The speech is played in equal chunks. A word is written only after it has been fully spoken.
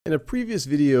In a previous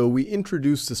video, we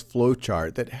introduced this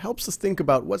flowchart that helps us think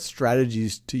about what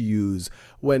strategies to use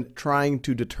when trying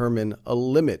to determine a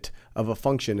limit of a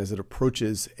function as it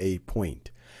approaches a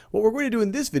point. What we're going to do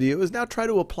in this video is now try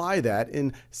to apply that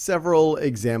in several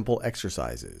example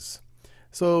exercises.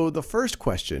 So the first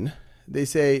question, they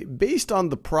say, based on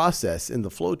the process in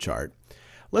the flowchart,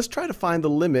 let's try to find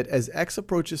the limit as x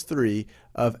approaches 3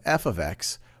 of f of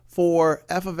x for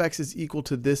f of x is equal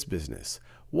to this business.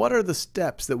 What are the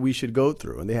steps that we should go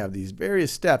through? And they have these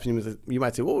various steps. You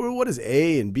might say, well, what is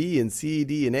A and B and C,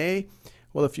 D and A?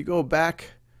 Well, if you go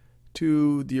back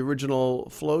to the original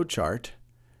flow chart,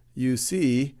 you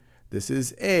see this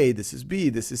is A, this is B,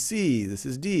 this is C, this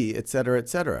is D, etc.,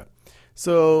 etc.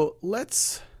 So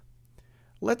let's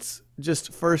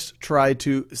just first try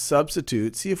to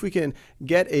substitute, see if we can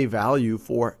get a value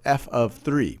for f of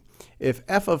 3. If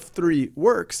f of 3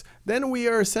 works, then we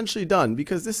are essentially done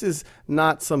because this is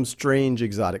not some strange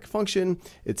exotic function.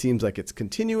 It seems like it's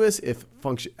continuous if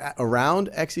function around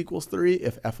x equals 3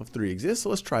 if f of 3 exists. So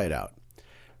let's try it out.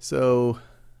 So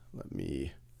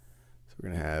we're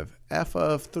going to have f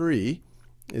of 3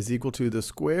 is equal to the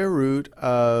square root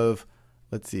of,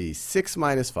 let's see, 6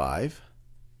 minus 5,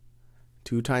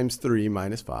 2 times 3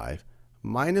 minus 5,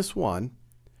 minus 1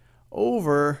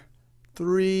 over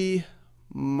 3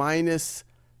 minus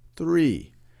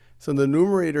 3. So in the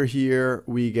numerator here,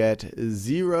 we get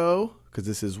 0, because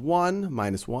this is 1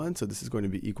 minus 1. So this is going to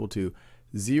be equal to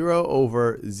 0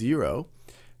 over 0.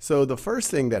 So the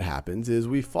first thing that happens is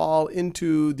we fall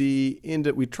into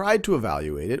we tried to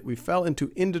evaluate it. We fell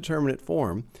into indeterminate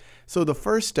form. So the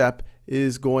first step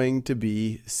is going to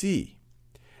be C.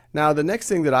 Now the next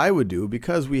thing that I would do,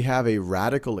 because we have a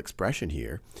radical expression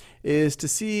here, is to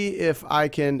see if I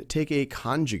can take a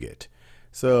conjugate.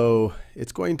 So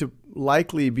it's going to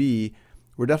likely be,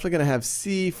 we're definitely going to have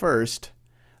C first,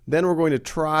 then we're going to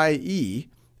try E,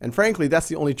 and frankly that's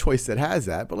the only choice that has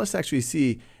that, but let's actually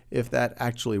see if that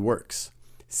actually works.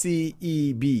 C,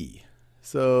 E, B.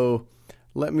 So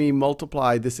let me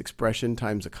multiply this expression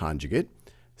times a conjugate.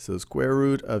 So square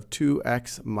root of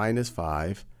 2x minus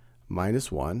 5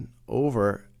 minus 1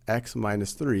 over x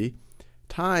minus 3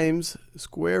 times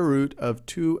square root of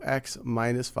 2x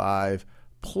minus 5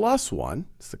 plus 1,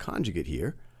 it's the conjugate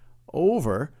here,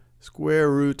 over square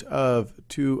root of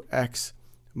 2x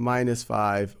minus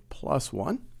 5 plus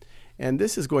 1. And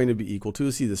this is going to be equal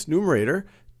to, see this numerator,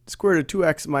 square root of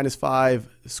 2x minus 5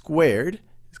 squared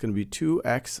is going to be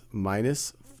 2x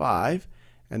minus 5.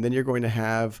 And then you're going to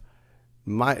have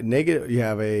you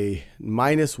have a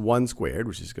minus 1 squared,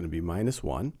 which is going to be minus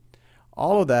 1.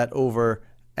 All of that over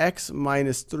x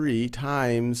minus 3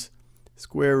 times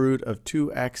square root of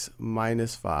 2x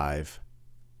minus 5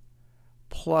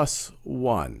 plus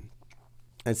 1.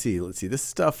 Let's see, this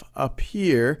stuff up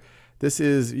here, this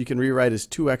is, you can rewrite as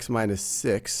 2x minus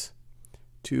 6,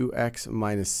 2x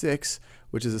minus 6,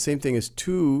 which is the same thing as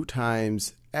 2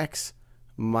 times x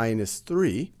minus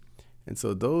 3. And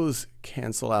so those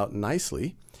cancel out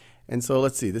nicely. And so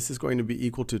let's see, this is going to be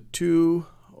equal to 2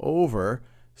 over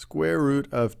square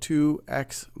root of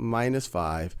 2x minus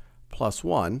 5 plus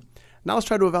 1. Now let's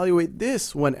try to evaluate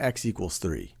this when x equals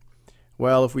 3.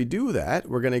 Well, if we do that,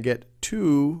 we're going to get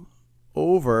 2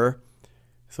 over,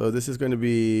 so this is going to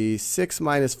be 6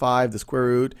 minus 5, the square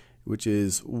root, which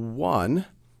is 1,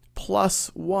 plus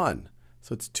 1.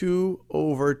 So it's 2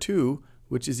 over 2,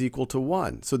 which is equal to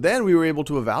 1. So then we were able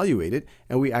to evaluate it,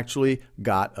 and we actually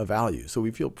got a value. So we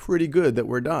feel pretty good that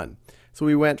we're done. So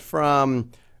we went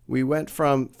from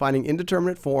finding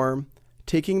indeterminate form,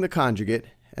 taking the conjugate,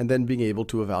 and then being able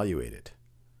to evaluate it.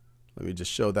 Let me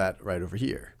just show that right over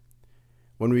here.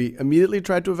 When we immediately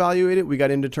tried to evaluate it, we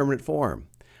got indeterminate form.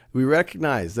 We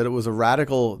recognized that it was a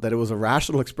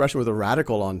rational expression with a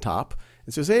radical on top.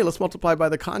 And so say, hey, let's multiply by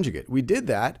the conjugate. We did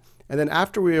that, and then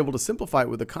after we were able to simplify it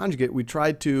with the conjugate, we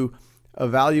tried to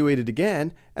evaluate it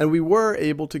again, and we were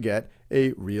able to get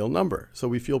a real number. So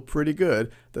we feel pretty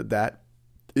good that that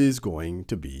is going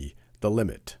to be the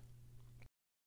limit.